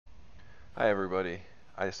Hi everybody.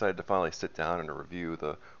 I decided to finally sit down and review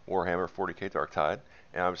the Warhammer 40k Darktide,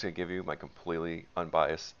 and I'm just going to give you my completely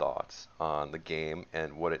unbiased thoughts on the game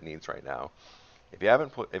and what it needs right now. If you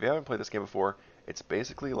haven't played this game before, it's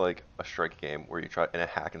basically like a strike game where you try in a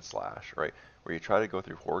hack and slash, right? Where you try to go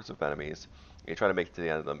through hordes of enemies, and you try to make it to the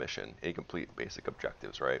end of the mission, and you complete basic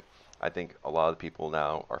objectives, right? I think a lot of people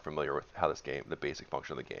now are familiar with how this game, the basic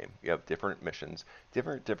function of the game. You have different missions,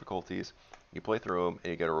 different difficulties. You play through them,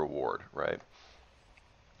 and you get a reward, right?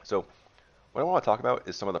 So what I want to talk about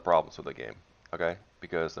is some of the problems with the game, okay?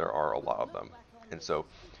 Because there are a lot of them. And so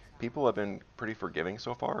people have been pretty forgiving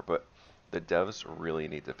so far, but the devs really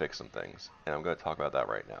need to fix some things. And I'm going to talk about that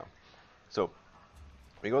right now. So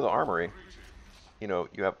when you go to the Armory, you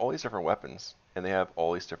have all these different weapons, and they have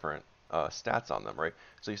all these different stats on them, right?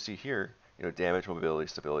 So you see here, damage, mobility,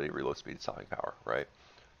 stability, reload speed, stopping power, right?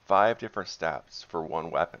 5 different stats for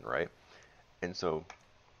one weapon, right? And so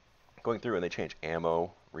going through and they change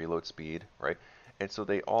ammo, reload speed, right? And so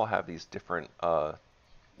they all have these different,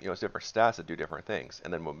 different stats that do different things,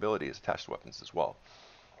 and then mobility is attached to weapons as well.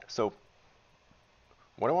 So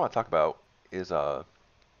what I want to talk about is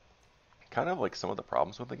kind of like some of the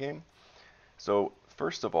problems with the game. So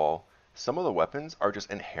first of all, some of the weapons are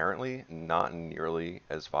just inherently not nearly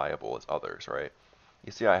as viable as others, right?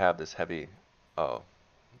 You see, I have this heavy uh,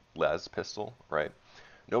 les pistol, right?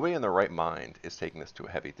 Nobody in their right mind is taking this to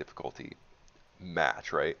a heavy difficulty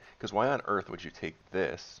match, right? Because why on earth would you take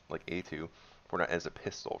this, like A2, for not as a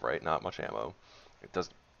pistol, right? Not much ammo. It does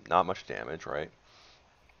not much damage, right?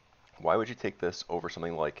 Why would you take this over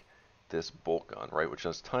something like this bolt gun, right? Which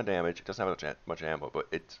does a ton of damage. It doesn't have much ammo, but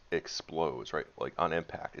it explodes, right? Like on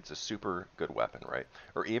impact. It's a super good weapon, right?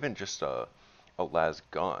 Or even just a las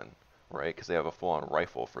gun, right? Because they have a full-on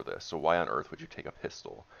rifle for this. So why on earth would you take a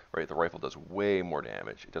pistol, right? The rifle does way more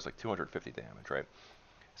damage. It does like 250 damage, right?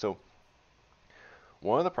 So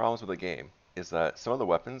one of the problems with the game is that some of the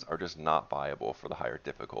weapons are just not viable for the higher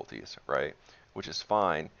difficulties, right? Which is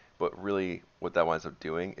fine, but really what that winds up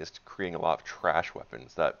doing is creating a lot of trash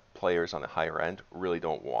weapons that players on the higher end really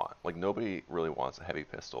don't want. Like nobody really wants a heavy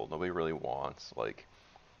pistol. Nobody really wants like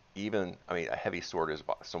even I mean a heavy sword is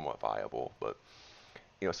somewhat viable, but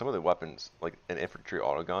some of the weapons, like an infantry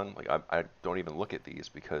autogun, like I don't even look at these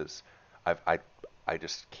because I've, I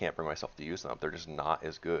just can't bring myself to use them. They're just not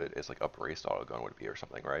as good as like a braced autogun would be or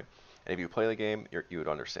something, right? And if you play the game, you would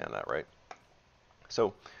understand that, right?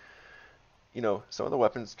 So, some of the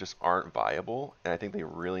weapons just aren't viable, and I think they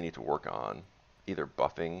really need to work on either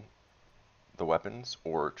buffing the weapons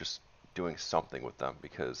or just doing something with them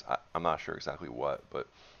because I'm not sure exactly what, but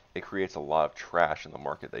it creates a lot of trash in the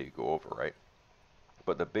market that you go over, right?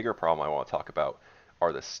 But the bigger problem I want to talk about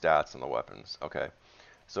are the stats on the weapons. Okay,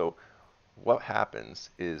 so what happens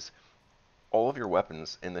is all of your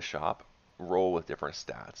weapons in the shop roll with different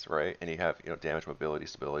stats, right? And you have damage, mobility,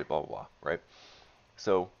 stability, blah blah blah, right?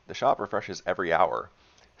 So the shop refreshes every hour.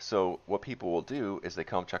 So what people will do is they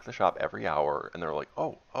come check the shop every hour and they're like,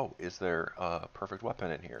 oh, is there a perfect weapon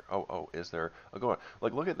in here? Oh, is there a good one?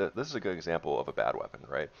 Like, look at this. This is a good example of a bad weapon,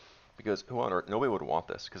 right? Because who on earth, nobody would want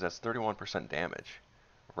this because that's 31% damage,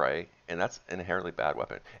 right? And that's an inherently bad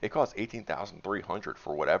weapon. It costs 18,300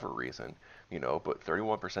 for whatever reason, but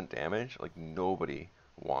 31% damage, like nobody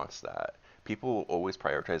wants that. People will always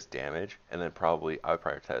prioritize damage, and then probably I would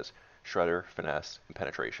prioritize shredder, finesse, and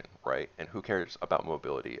penetration, right? And who cares about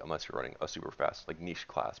mobility unless you're running a super fast, like niche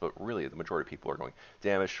class? But really, the majority of people are going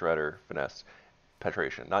damage, shredder, finesse,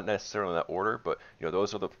 penetration. Not necessarily in that order, but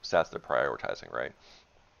those are the stats they're prioritizing, right?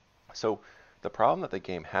 So the problem that the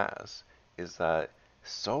game has is that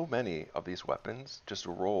so many of these weapons just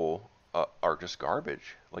roll are just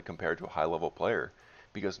garbage, like compared to a high level player,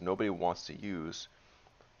 because nobody wants to use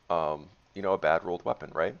a bad rolled weapon,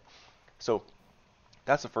 right? So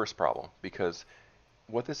that's the first problem because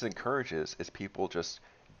what this encourages is people just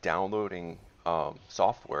downloading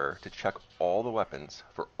software to check all the weapons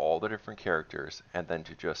for all the different characters and then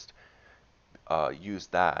to just use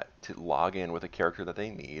that to log in with a character that they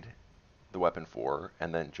need the weapon for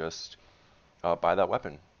and then just buy that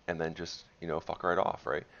weapon and then just fuck right off,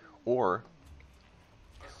 right? Or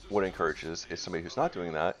what it encourages is somebody who's not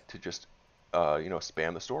doing that to just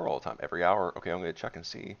spam the store all the time every hour. Okay, I'm going to check and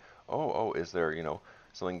see. Oh, is there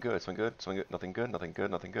something good, something good, something good, nothing good, nothing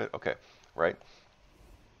good, nothing good. Okay, right.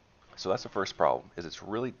 So that's the first problem. Is it's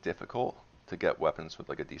really difficult to get weapons with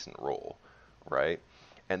like a decent roll, right?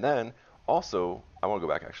 And then also I want to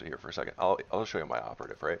go back actually here for a second. I'll show you my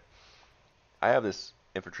operative, right? I have this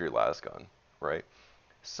infantry las gun, right?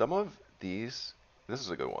 Some of these, this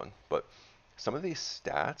is a good one, but some of these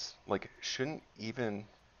stats like shouldn't even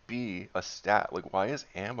be a stat? Like, why is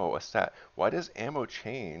ammo a stat? Why does ammo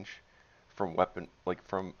change from weapon, like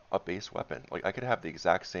from a base weapon? Like, I could have the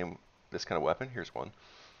exact same, this kind of weapon. Here's one,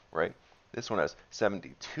 right? This one has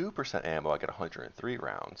 72% ammo, I get 103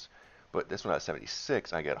 rounds. But this one has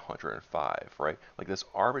 76, I get 105, right? Like this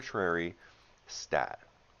arbitrary stat,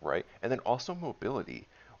 right? And then also mobility.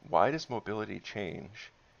 Why does mobility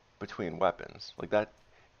change between weapons? Like that,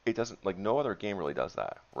 it doesn't, like no other game really does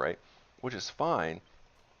that, right? Which is fine.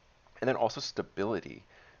 And then also stability,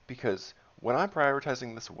 because when I'm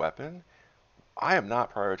prioritizing this weapon, I am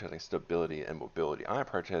not prioritizing stability and mobility. I am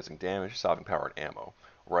prioritizing damage, stopping power, and ammo,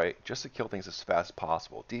 right? Just to kill things as fast as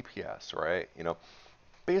possible. DPS, right? You know,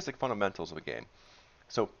 basic fundamentals of a game.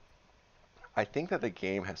 So I think that the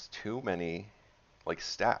game has too many like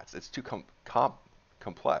stats. It's too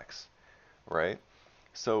complex, right?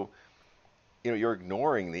 So you're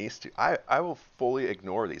ignoring these two. I will fully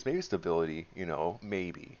ignore these. Maybe stability,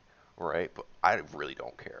 maybe, right? But I really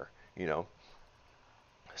don't care, you know.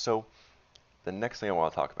 So the next thing I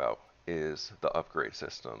want to talk about is the upgrade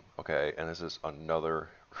system, okay? And this is another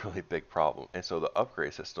really big problem. And so the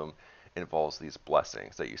upgrade system involves these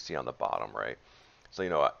blessings that you see on the bottom, right?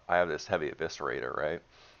 So, I have this heavy eviscerator, right?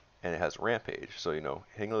 And it has rampage. So,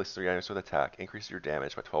 hitting at least 3 items with attack increases your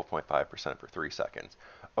damage by 12.5% for 3 seconds.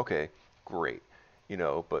 Okay, great.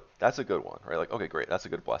 But that's a good one, right? Like, okay, great. That's a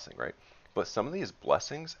good blessing, right? But some of these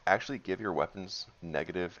blessings actually give your weapons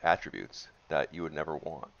negative attributes that you would never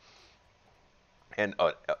want. And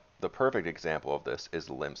the perfect example of this is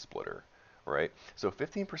Limb Splitter, right? So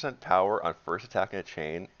 15% power on first attack in a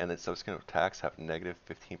chain, and then subsequent attacks have negative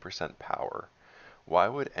 15% power. Why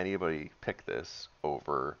would anybody pick this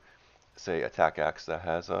over, say, Attack Axe that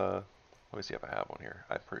has a... Let me see if I have one here.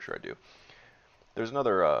 I'm pretty sure I do. There's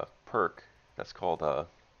another perk that's called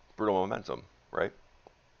Brutal Momentum, right?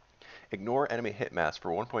 Ignore enemy hit mass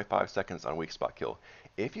for 1.5 seconds on weak spot kill.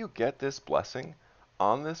 If you get this blessing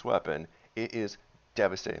on this weapon, it is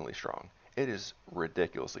devastatingly strong. It is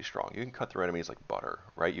ridiculously strong. You can cut through enemies like butter,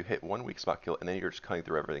 right? You hit one weak spot kill, and then you're just cutting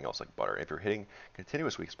through everything else like butter. If you're hitting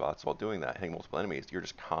continuous weak spots while doing that, hitting multiple enemies, you're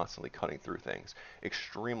just constantly cutting through things.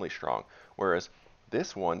 Extremely strong. Whereas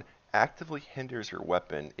this one actively hinders your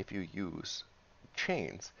weapon if you use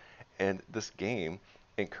chains. And this game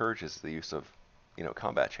encourages the use of,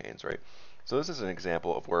 combat chains, right? So this is an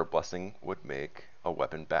example of where a blessing would make a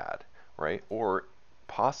weapon bad, right? Or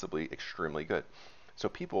possibly extremely good. So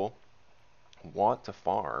people want to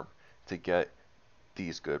farm to get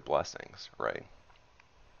these good blessings, right?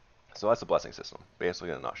 So that's the blessing system,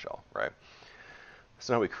 basically in a nutshell, right?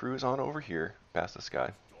 So now we cruise on over here past this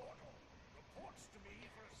guy,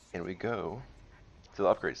 and we go to the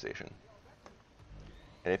upgrade station.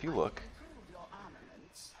 And if you look,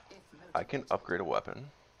 I can upgrade a weapon.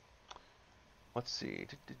 Let's see.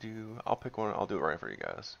 I'll pick one. I'll do it right for you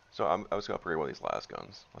guys. So I was going to upgrade one of these las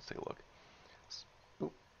guns. Let's take a look.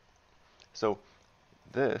 Oop. So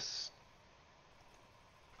this...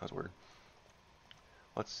 That's weird.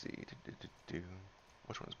 Let's see.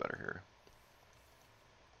 Which one's better here?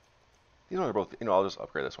 These ones are both... I'll just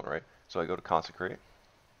upgrade this one, right? So I go to Consecrate.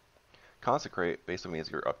 Consecrate basically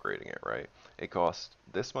means you're upgrading it, right? It costs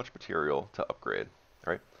this much material to upgrade,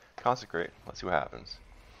 right? Consecrate. Let's see what happens.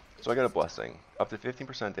 So I got a blessing. Up to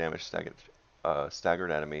 15% damage,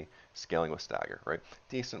 staggered enemy, scaling with stagger, right?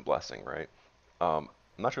 Decent blessing, right? I'm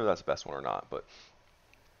not sure if that's the best one or not, but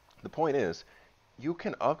the point is, you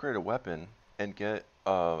can upgrade a weapon and get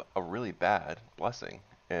a really bad blessing.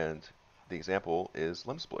 And the example is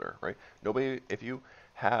Limb Splitter, right? If you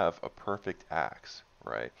have a perfect axe,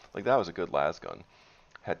 right? Like that was a good las gun,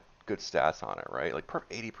 had good stats on it, right? Like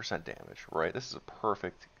 80% damage, right? This is a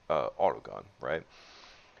perfect auto gun, right?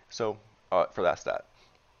 So, for that stat.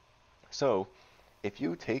 So, if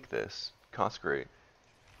you take this, Consecrate,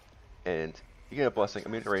 and you get a blessing,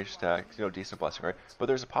 immediate range attack, decent blessing, right? But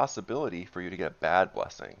there's a possibility for you to get a bad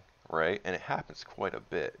blessing, right? And it happens quite a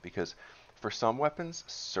bit, because for some weapons,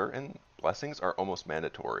 certain blessings are almost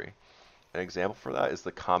mandatory. An example for that is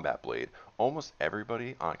the Combat Blade. Almost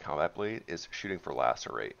everybody on Combat Blade is shooting for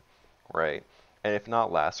Lacerate, right? And if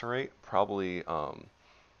not Lacerate, probably...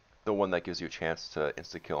 the one that gives you a chance to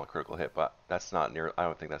insta-kill and critical hit, but that's not near, I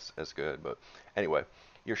don't think that's as good, but anyway,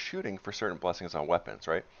 you're shooting for certain blessings on weapons,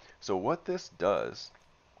 right? So what this does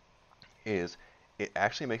is it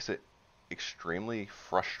actually makes it extremely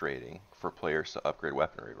frustrating for players to upgrade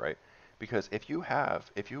weaponry, right? Because if you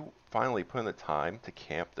finally put in the time to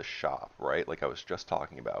camp the shop, right, like I was just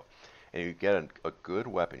talking about, and you get a good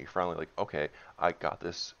weapon, you finally like, okay, I got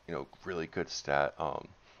this, really good stat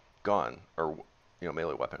gun, or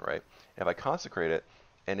melee weapon, right? And if I consecrate it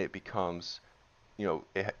and it becomes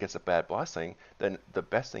it gets a bad blessing, then the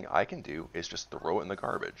best thing I can do is just throw it in the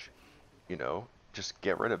garbage. You know, just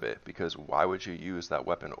get rid of it, because why would you use that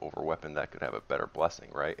weapon over a weapon that could have a better blessing,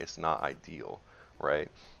 right? It's not ideal, right?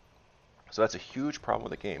 So that's a huge problem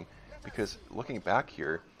with the game, because looking back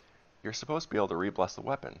here, you're supposed to be able to re-bless the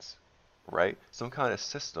weapons, right? Some kind of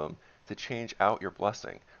system to change out your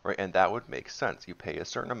blessing, right? And that would make sense. You pay a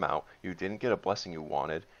certain amount, you didn't get a blessing you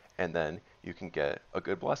wanted, and then you can get a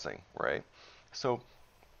good blessing, right? So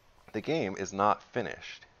the game is not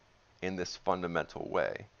finished in this fundamental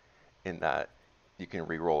way, in that you can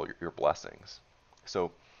re-roll your blessings.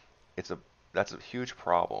 So it's a that's a huge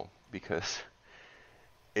problem, because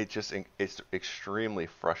it's extremely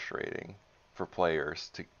frustrating for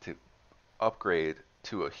players to upgrade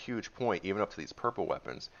to a huge point, even up to these purple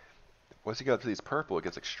weapons. Once you get up to these purple, it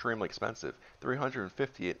gets extremely expensive.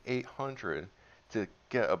 350 and 800 to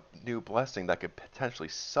get a new blessing that could potentially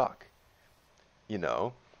suck, you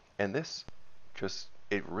know? And this just,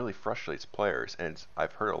 it really frustrates players, and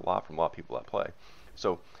I've heard a lot from a lot of people that play.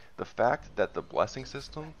 So the fact that the blessing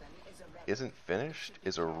system isn't finished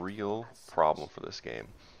is a real problem for this game.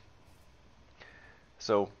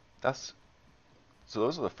 So that's so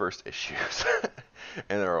those are the first issues,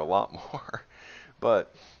 and there are a lot more.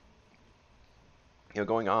 But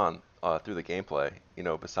going on through the gameplay,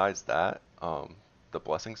 besides that, the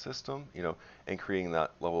blessing system, and creating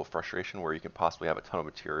that level of frustration where you can possibly have a ton of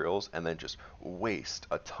materials and then just waste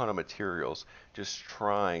a ton of materials just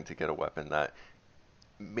trying to get a weapon that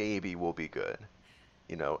maybe will be good.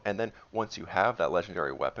 And then once you have that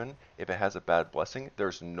legendary weapon, if it has a bad blessing,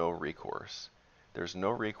 there's no recourse. There's no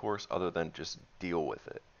recourse other than just deal with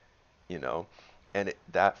it, you know, and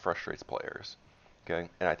that frustrates players. Okay,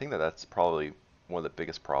 and I think that that's probably one of the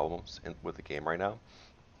biggest problems with the game right now.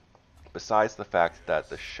 Besides the fact that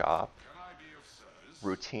the shop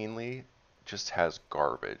routinely just has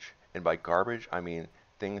garbage, and by garbage I mean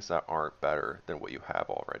things that aren't better than what you have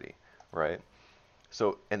already, right?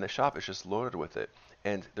 So, and the shop is just loaded with it,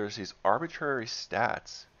 and there's these arbitrary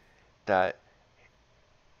stats that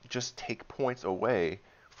just take points away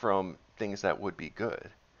from things that would be good,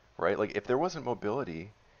 right? Like if there wasn't mobility,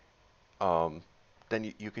 um,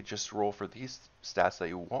 then you could just roll for these stats that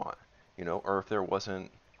you want, or if there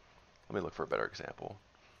wasn't, let me look for a better example.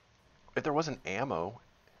 If there wasn't ammo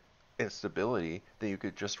and stability, then you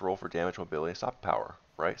could just roll for damage, mobility, and stop power,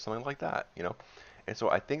 right? Something like that. And so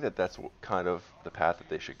I think that that's kind of the path that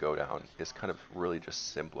they should go down, is kind of really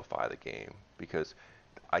just simplify the game, because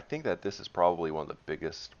I think that this is probably one of the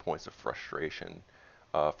biggest points of frustration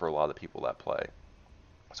for a lot of the people that play.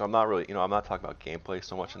 So I'm not really, I'm not talking about gameplay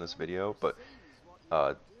so much in this video, but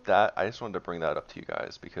uh, that I just wanted to bring that up to you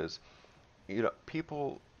guys, because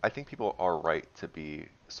I think people are right to be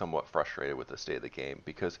somewhat frustrated with the state of the game,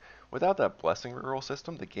 because without that blessing reroll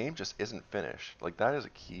system, the game just isn't finished. Like that is a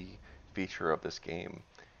key feature of this game,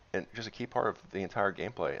 and just a key part of the entire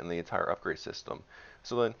gameplay and the entire upgrade system.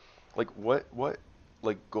 So then, like, what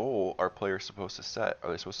like goal are players supposed to set?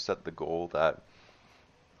 Are they supposed to set the goal that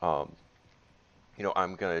um,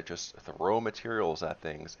 I'm gonna just throw materials at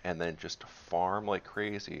things and then just farm like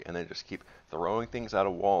crazy and then just keep throwing things at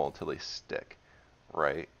a wall until they stick,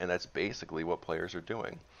 right? And that's basically what players are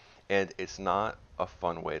doing. And it's not a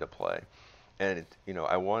fun way to play. And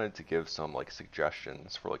I wanted to give some like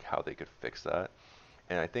suggestions for like how they could fix that.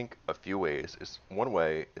 And I think a few ways is, one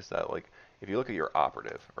way is that, like, if you look at your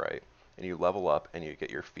operative, right, and you level up and you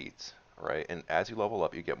get your feats, right, and as you level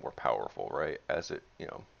up, you get more powerful, right, as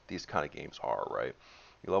these kind of games are, right.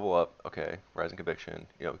 You level up, okay, Rising Conviction,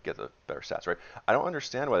 get the better stats, right. I don't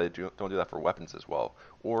understand why they don't do that for weapons as well,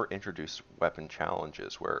 or introduce weapon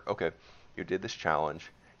challenges where, okay, you did this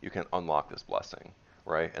challenge, you can unlock this blessing,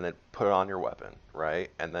 right, and then put it on your weapon, right,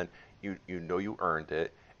 and then you earned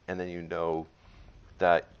it, and then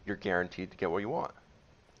that you're guaranteed to get what you want,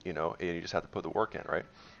 and you just have to put the work in, right?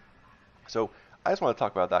 So I just want to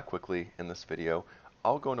talk about that quickly in this video.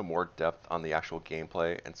 I'll go into more depth on the actual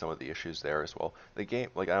gameplay and some of the issues there as well. The game,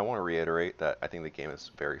 like, I want to reiterate that I think the game is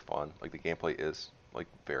very fun. Like, the gameplay is, like,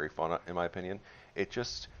 very fun in my opinion. It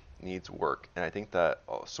just needs work, and I think that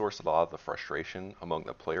a source of a lot of the frustration among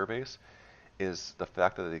the player base is the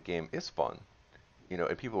fact that the game is fun,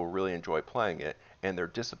 and people really enjoy playing it, and they're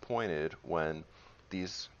disappointed when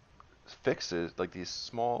these fixes, like these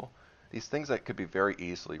things that could be very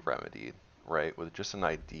easily remedied, right, with just an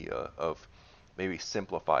idea of maybe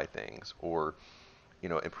simplify things, or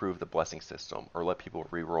improve the blessing system, or let people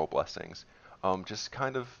re-roll blessings, just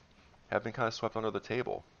kind of have been kind of swept under the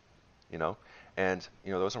table, you know. And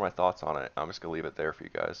those are my thoughts on it. I'm just gonna leave it there for you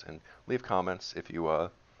guys, and leave comments if you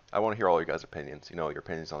I want to hear all you guys' opinions. You know, your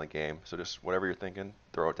opinions on the game. So just whatever you're thinking,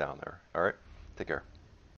 throw it down there. All right? Take care.